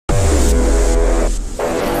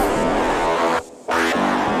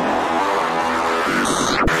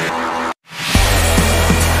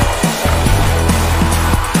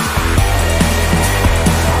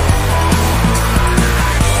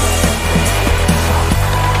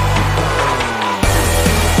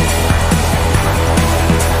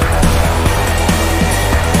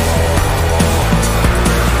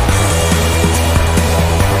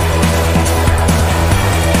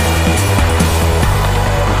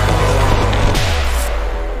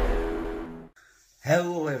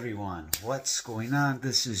what's going on?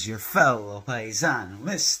 This is your fellow paisano,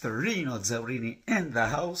 Mr. Rino Zaurini in the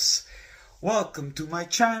house. Welcome to my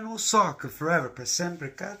channel, Soccer Forever per sempre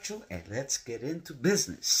calcio, and let's get into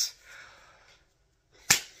business.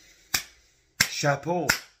 Chapeau,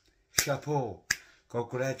 chapeau,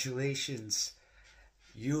 congratulations.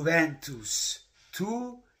 Juventus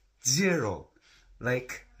 2-0,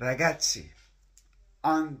 like ragazzi,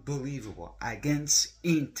 unbelievable, against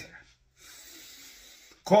Inter.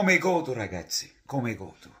 Come godo, ragazzi, come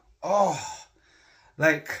godo. Oh,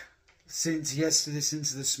 like since yesterday,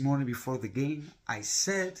 since this morning before the game, I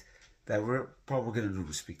said that we're probably going to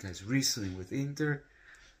lose because recently with Inter,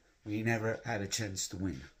 we never had a chance to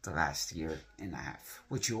win the last year and a half,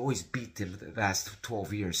 which you always beat them the last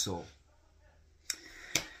 12 years, so.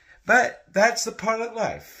 But that's the part of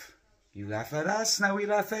life. You laugh at us, now we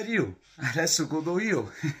laugh at you. Adesso godo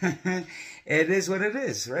io. It is what it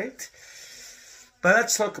is, right? But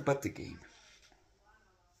let's talk about the game.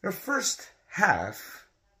 The first half,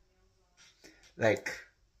 like,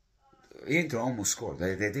 Inter almost scored.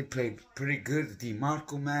 They did play pretty good. Di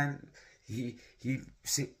Marco, man, he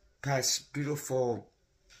passed beautiful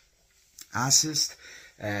assist.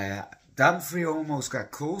 Dumfries almost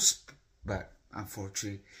got close, but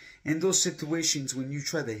unfortunately, in those situations when you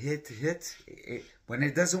try to hit, when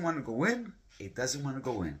it doesn't want to go in, it doesn't want to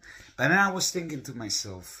go in. But then I was thinking to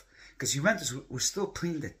myself, because Juventus were still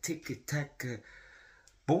playing the tick-tack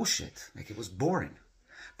bullshit. Like, it was boring.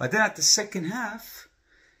 But then at the second half,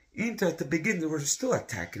 Inter at the beginning, they were still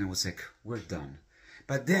attacking. I was like, we're done.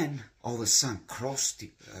 But then, all of a sudden,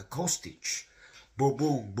 Kostic, boom,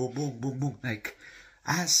 boom, boom, boom, boom, boom. Like,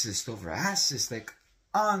 assist over assist. Like,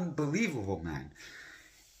 unbelievable, man.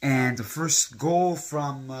 And the first goal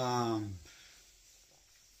from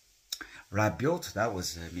Rabiot, that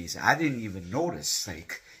was amazing. I didn't even notice.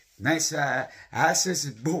 Like, nice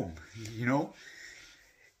assist, boom, you know.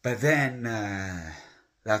 But then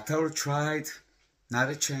Lautaro tried, not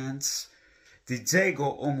a chance. Diego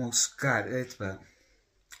almost got it, but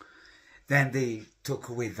then they took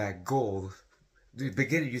away that goal. In the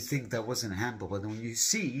beginning, you think that wasn't a handball, but when you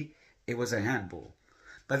see, it was a handball.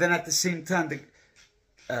 But then at the same time, De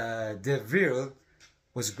Vrij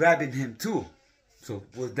was grabbing him too. So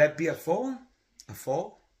would that be a foul? A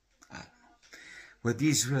foul? With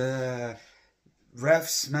these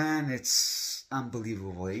refs, man, it's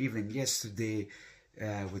unbelievable. Even yesterday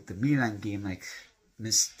with the Milan game, like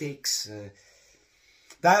mistakes.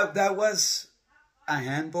 That was a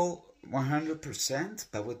handball, 100%.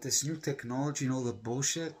 But with this new technology and all the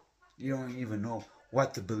bullshit, you don't even know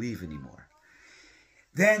what to believe anymore.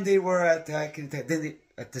 Then they were attacking. Then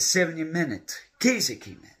at the 70th minute, Casey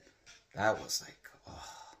came in. That was like,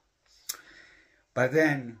 oh. But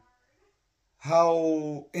then,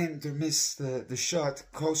 how Inter missed the shot,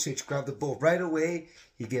 Kostic grabbed the ball right away.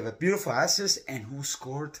 He gave a beautiful assist, and who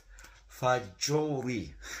scored?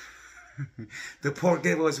 Fagioli. The poor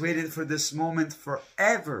guy was waiting for this moment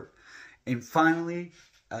forever. And finally,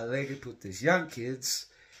 Allegri put these young kids.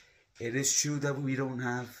 It is true that we don't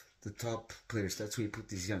have the top players. That's why we put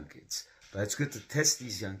these young kids. But it's good to test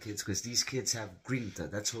these young kids because these kids have grinta.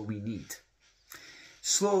 That's what we need.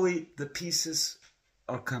 Slowly, the pieces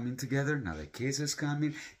are coming together. Now the case is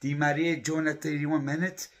coming. Di Maria joined at the 81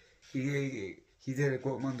 minute. He did a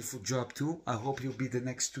wonderful job too. I hope he'll be the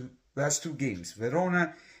last two games.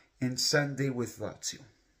 Verona and Sunday with Lazio.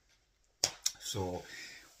 So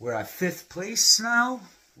we're at 5th place now.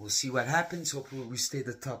 We'll see what happens. Hopefully we stay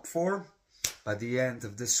the top 4 by the end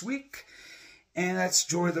of this week. And let's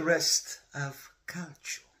enjoy the rest of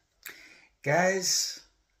calcio. Guys,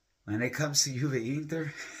 when it comes to Juve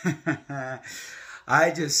Inter,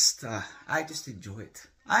 I just enjoy it.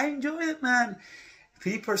 I enjoy it, man.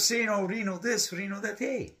 People are saying, oh, Rino this, Rino that.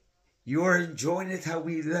 Hey, you're enjoying it how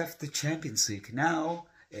we left the Champions League. Now,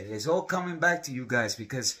 it is all coming back to you guys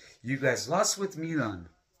because you guys lost with Milan.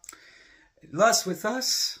 Lost with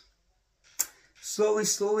us. Slowly,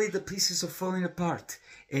 slowly, the pieces are falling apart.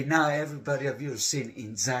 And now everybody of you are saying,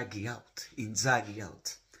 Inzaghi out. Inzaghi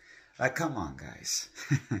out. Like, come on, guys.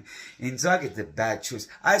 Inzaghi did bad choice.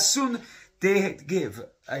 As soon they give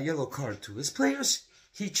a yellow card to his players,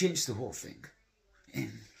 he changed the whole thing.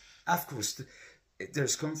 And, of course,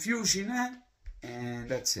 there's confusion, and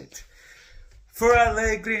that's it. For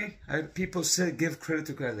Allegri, people say give credit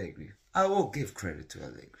to Allegri. I will give credit to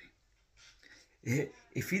Allegri.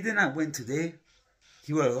 If he did not win today,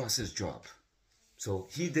 he would have lost his job. So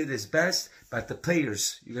he did his best, but the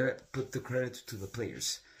players, you gotta put the credit to the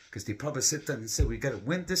players. Because they probably sit down and said, we gotta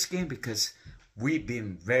win this game because we've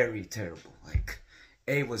been very terrible. Like,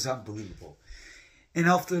 it was unbelievable. And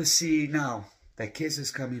after see now that Chiesa's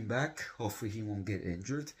coming back. Hopefully he won't get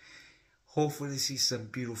injured. Hopefully see some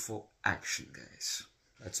beautiful action, guys.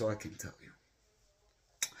 That's all I can tell you.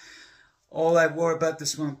 All I worry about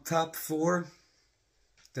this one, top four,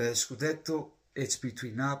 the Scudetto, it's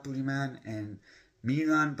between Napoli, man, and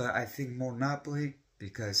Milan, but I think more Napoli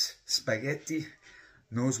because Spaghetti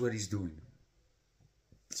knows what he's doing.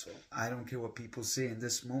 So I don't care what people say in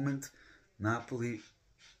this moment. Napoli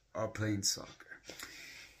are playing soccer.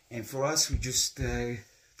 And for us, we just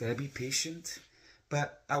gotta be patient.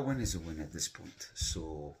 But a win is a win at this point.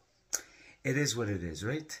 So it is what it is,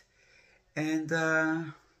 right? And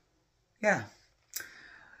yeah.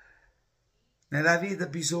 Nella vita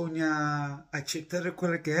bisogna accettare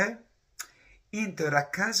quello che è. Inter a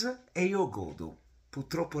casa e io godo.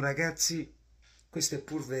 Purtroppo, ragazzi, questa è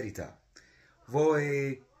pur verità.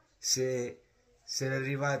 Voi se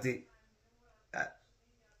arrivate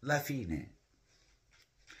alla fine,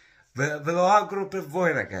 ve lo auguro per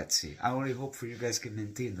voi, ragazzi. I only hope for you guys can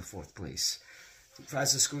maintain the 4th place.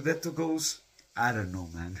 As the Scudetto goes, I don't know,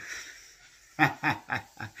 man.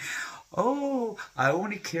 Oh, I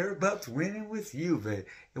only care about winning with you, but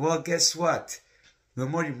well, guess what? The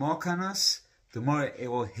more you mock on us, the more it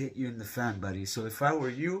will hit you in the fan, buddy. So if I were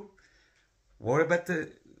you, worry about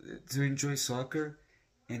to enjoy soccer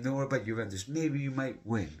and don't worry about Juventus. Maybe you might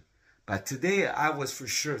win. But today, I was for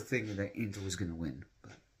sure thinking that Inter was going to win.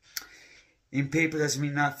 But in paper, doesn't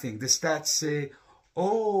mean nothing. The stats say,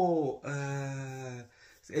 oh,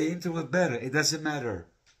 Inter was better. It doesn't matter.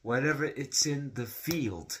 Whatever it's in the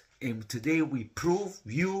field. And today, we prove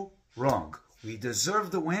you wrong. We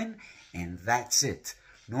deserve the win, and that's it.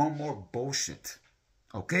 No more bullshit.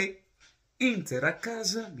 Ok? Inter a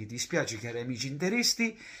casa. Mi dispiace, cari amici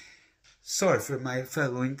interisti. Sorry for my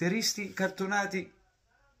fellow interisti cartonati.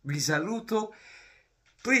 Vi saluto.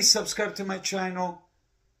 Please subscribe to my channel.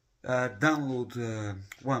 Download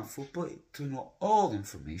OneFootball to know all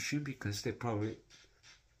information because they probably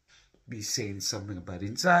be saying something about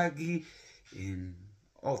Inzaghi and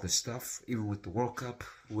all the stuff, even with the World Cup,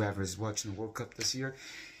 whoever is watching the World Cup this year.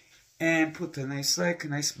 And put a nice like, a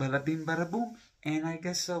nice bada bing bada boom. And I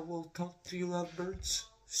guess I will talk to you lovebirds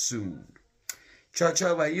soon. Ciao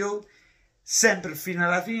ciao a io, sempre fino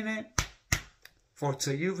alla fine.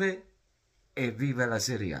 Forza Juve e viva la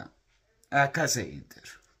Serie A. A casa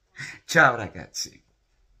Inter. Ciao ragazzi.